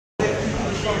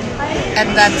and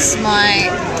that's my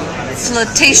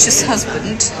flirtatious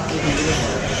husband.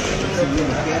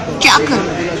 क्या करूं?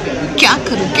 क्या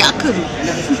करूं? क्या करूं?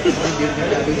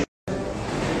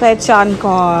 पहचान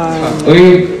कौन?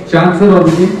 Chance sir,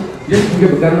 obviously. Yes, you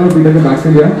can carry on the back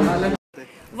side here.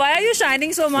 Why are you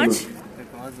shining so much?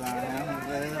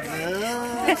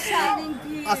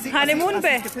 Honeymoon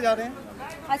पे?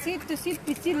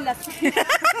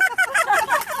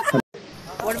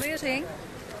 What were you saying?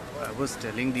 I was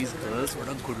telling these girls what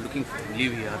a good-looking family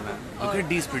we are, man. Look at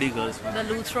these pretty girls, man. The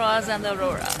Luthras and the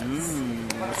Auroras.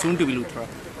 Soon to be Luthra.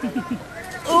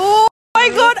 Oh my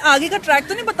God! आगे का track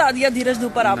तो नहीं बता दिया धीरज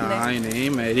धूपर आपने? नहीं,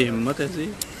 मेरी हिम्मत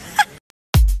ऐसी.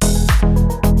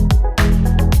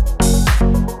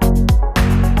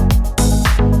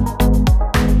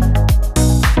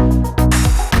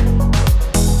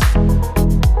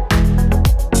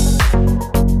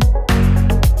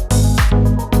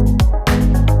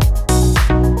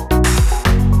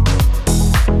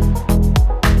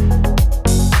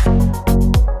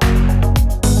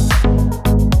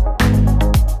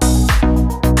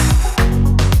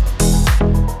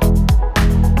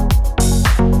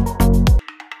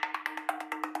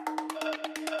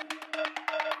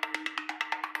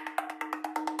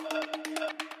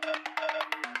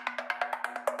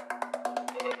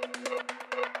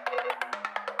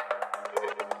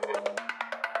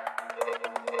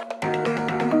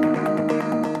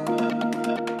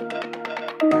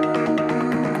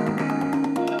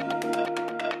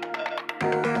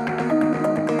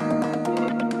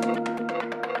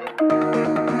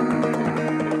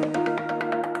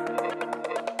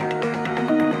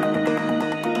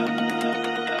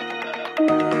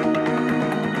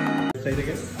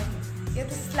 You have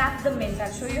to slap the mint.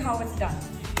 I'll show you how it's done.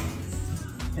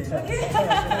 Okay?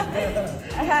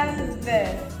 And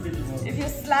there. If you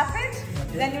slap it,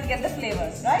 then you'll get the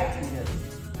flavors, right?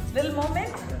 Little more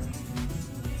mint.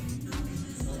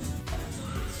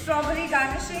 Strawberry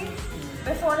garnishing.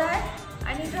 Before that,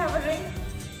 I need to have a ring.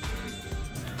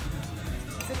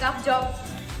 It's a tough job.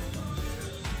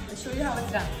 I'll show you how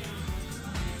it's done.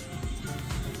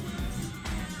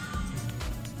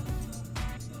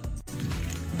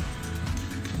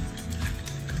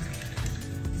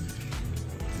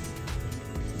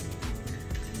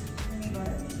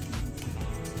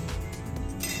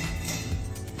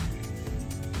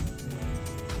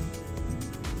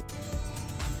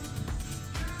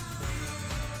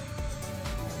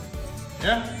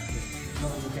 Yeah? No,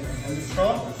 you can. And the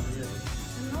straw?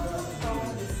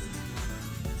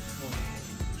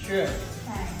 Sure.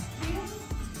 Thank you.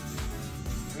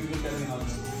 You will tell me how to.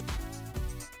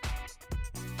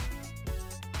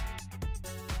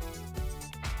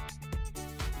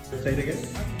 Say it again.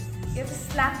 You have to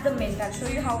slap the mint. I'll show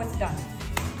you how it's done.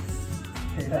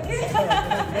 Okay?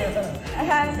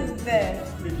 And there.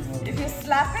 If you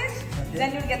slap it,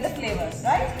 then you'll get the flavors,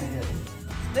 right?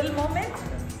 Little more mint.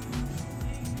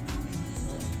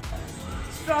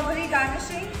 Strawberry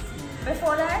garnishing.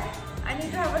 Before that, I need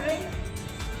to have a ring.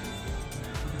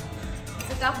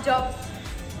 It's a tough job.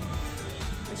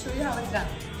 I'll show you how it's done.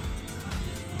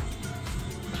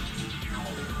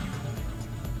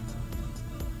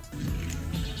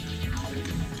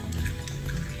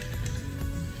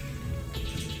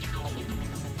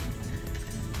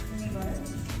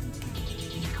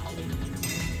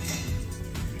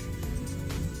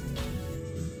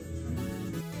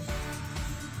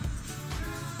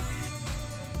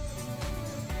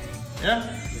 Yeah?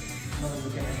 No, you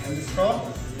can. And the straw?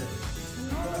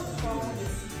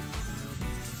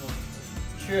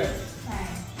 Sure.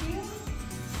 Thank you.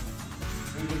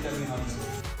 You will tell me how to.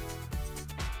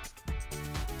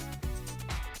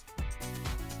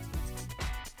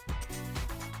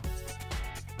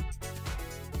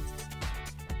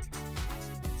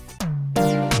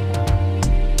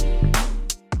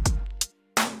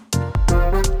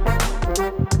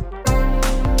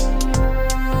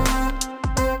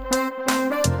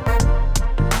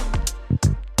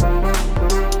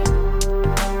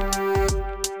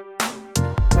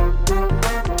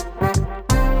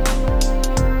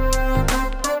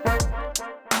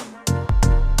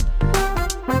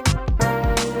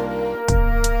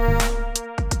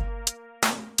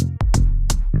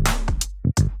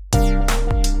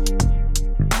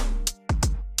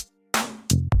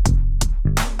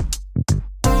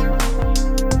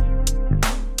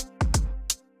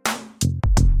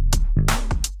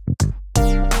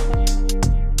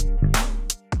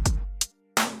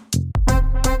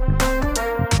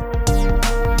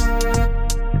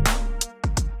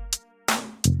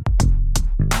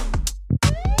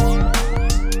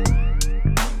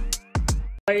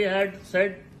 I had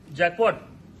said jackpot.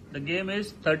 The game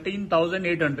is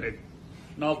 13,800.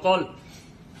 Now call.